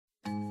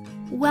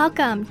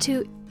Welcome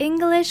to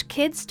English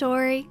Kid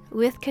Story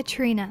with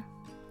Katrina.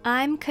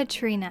 I'm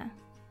Katrina.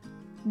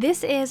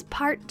 This is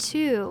part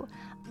 2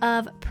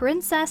 of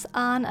Princess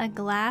on a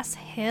Glass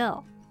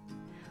Hill.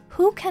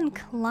 Who can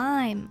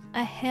climb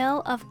a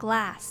hill of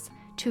glass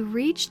to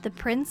reach the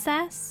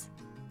princess?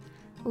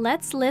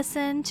 Let's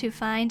listen to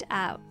find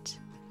out.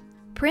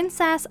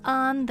 Princess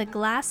on the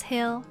Glass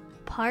Hill,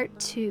 Part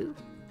 2.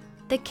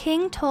 The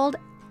king told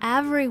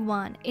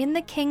everyone in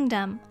the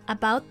kingdom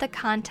about the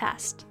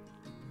contest.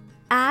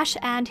 Ash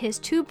and his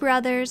 2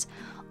 brothers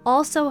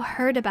also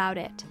heard about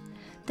it.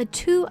 The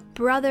 2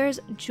 brothers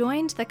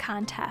joined the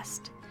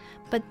contest,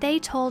 but they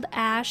told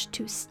Ash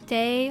to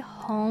stay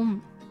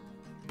home.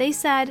 They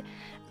said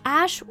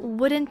Ash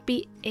wouldn't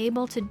be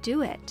able to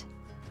do it.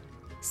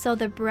 So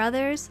the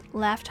brothers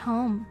left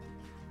home.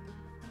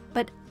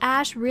 But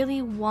Ash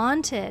really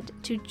wanted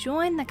to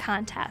join the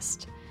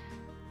contest,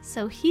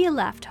 so he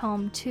left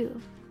home too.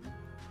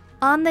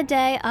 On the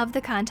day of the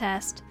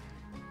contest,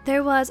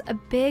 there was a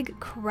big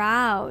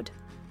crowd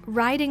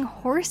riding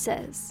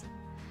horses.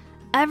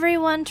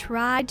 Everyone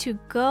tried to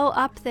go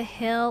up the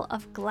hill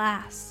of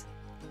glass,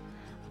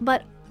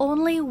 but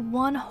only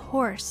one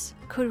horse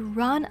could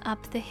run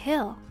up the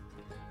hill.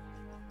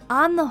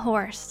 On the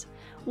horse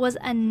was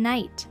a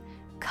knight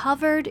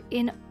covered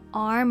in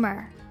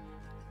armor,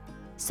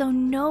 so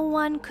no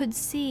one could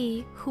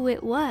see who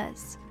it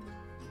was.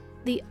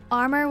 The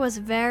armor was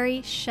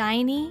very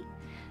shiny,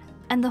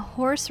 and the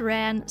horse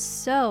ran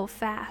so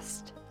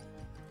fast.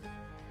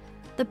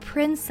 The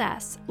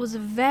princess was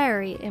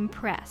very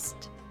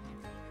impressed.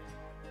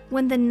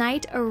 When the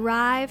knight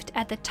arrived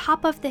at the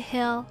top of the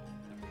hill,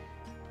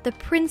 the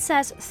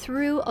princess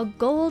threw a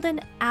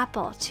golden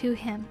apple to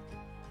him.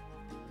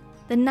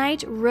 The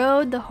knight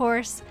rode the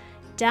horse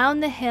down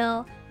the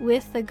hill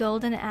with the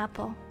golden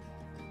apple.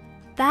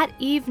 That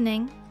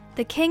evening,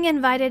 the king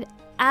invited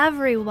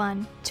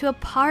everyone to a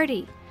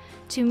party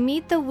to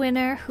meet the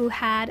winner who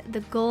had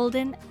the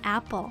golden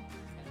apple.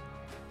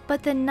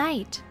 But the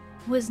knight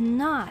was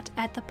not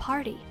at the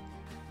party.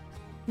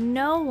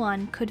 No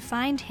one could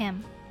find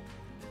him.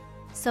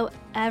 So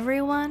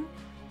everyone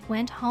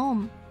went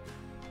home.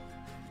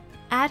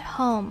 At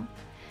home,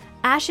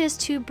 Ash's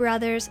 2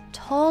 brothers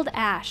told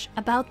Ash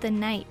about the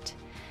knight.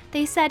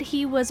 They said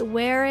he was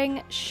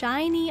wearing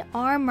shiny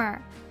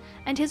armor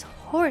and his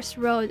horse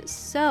rode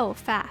so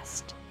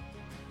fast.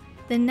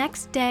 The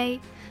next day,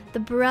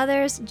 the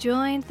brothers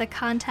joined the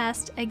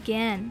contest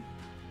again.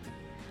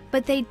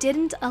 But they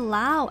didn't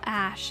allow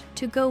Ash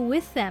to go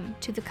with them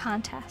to the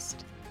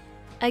contest.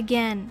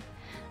 Again,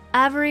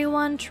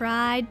 everyone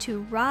tried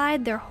to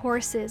ride their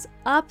horses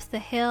up the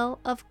hill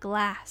of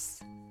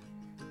glass.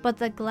 But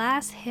the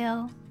glass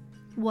hill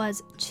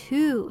was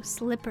too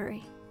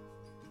slippery.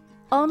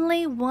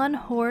 Only one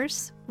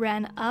horse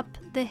ran up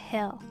the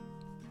hill.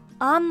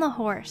 On the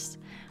horse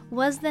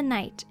was the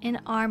knight in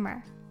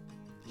armor.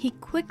 He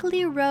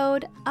quickly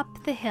rode up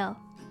the hill.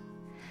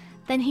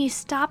 Then he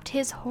stopped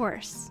his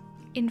horse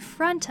in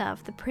front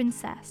of the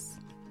princess.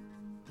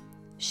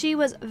 She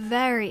was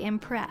very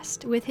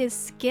impressed with his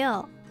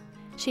skill.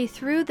 She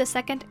threw the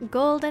second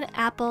golden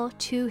apple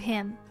to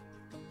him,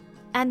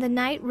 and the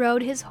knight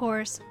rode his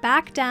horse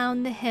back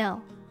down the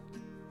hill.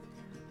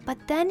 But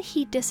then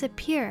he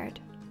disappeared.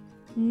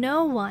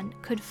 No one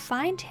could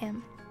find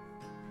him.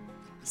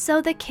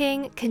 So the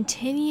king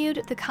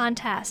continued the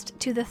contest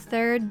to the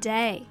 3rd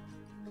day.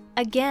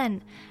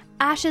 Again,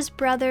 Ash's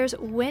brothers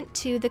went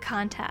to the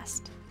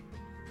contest.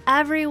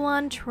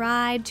 Everyone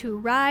tried to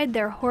ride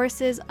their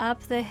horses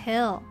up the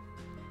hill.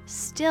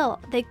 Still,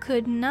 they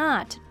could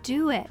not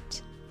do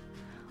it.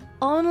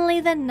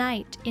 Only the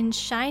knight in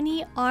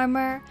shiny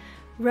armor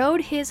rode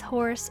his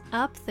horse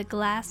up the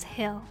glass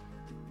hill.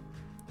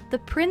 The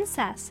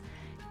princess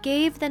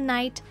gave the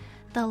knight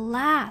the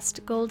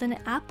last golden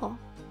apple.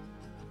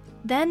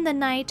 Then the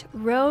knight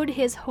rode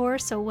his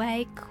horse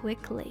away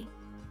quickly.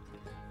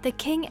 The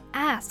king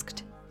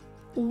asked,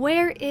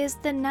 "Where is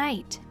the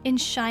knight in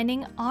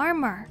shining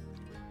armor?"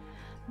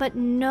 But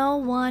no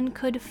one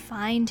could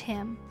find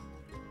him.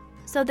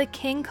 So the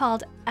king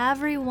called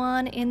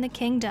everyone in the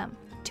kingdom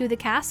to the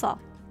castle.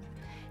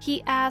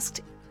 He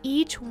asked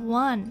each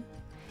one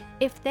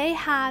if they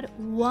had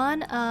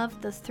one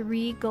of the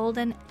 3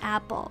 golden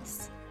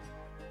apples.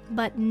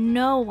 But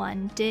no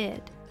one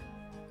did.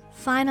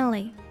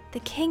 Finally, the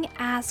king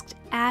asked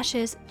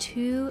Ash's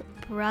 2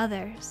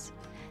 brothers.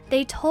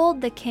 They told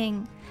the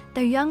king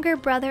their younger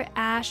brother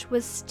Ash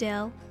was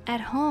still at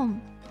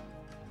home.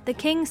 The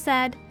king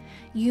said,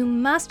 "You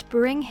must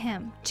bring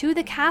him to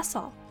the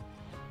castle."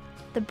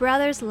 The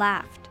brothers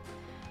laughed.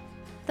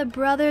 The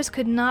brothers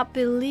could not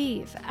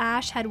believe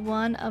Ash had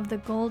one of the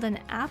golden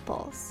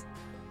apples.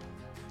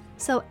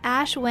 So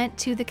Ash went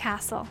to the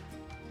castle.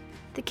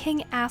 The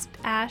king asked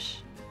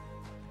Ash,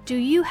 "Do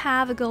you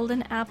have a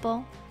golden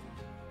apple?"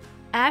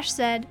 Ash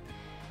said,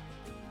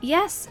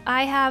 "Yes,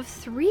 I have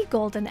 3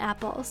 golden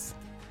apples."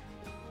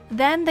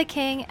 Then the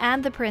king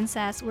and the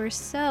princess were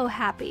so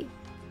happy.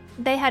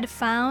 They had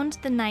found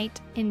the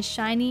knight in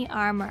shiny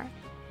armor.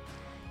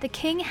 the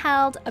king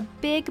held a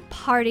big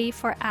party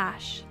for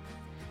Ash,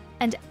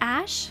 and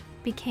Ash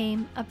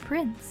became a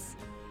prince.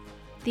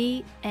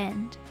 The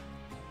end.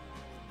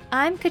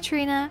 I'm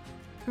Katrina.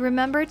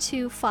 Remember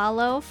to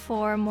follow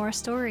for more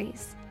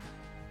stories.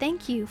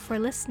 Thank you for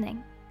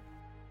listening.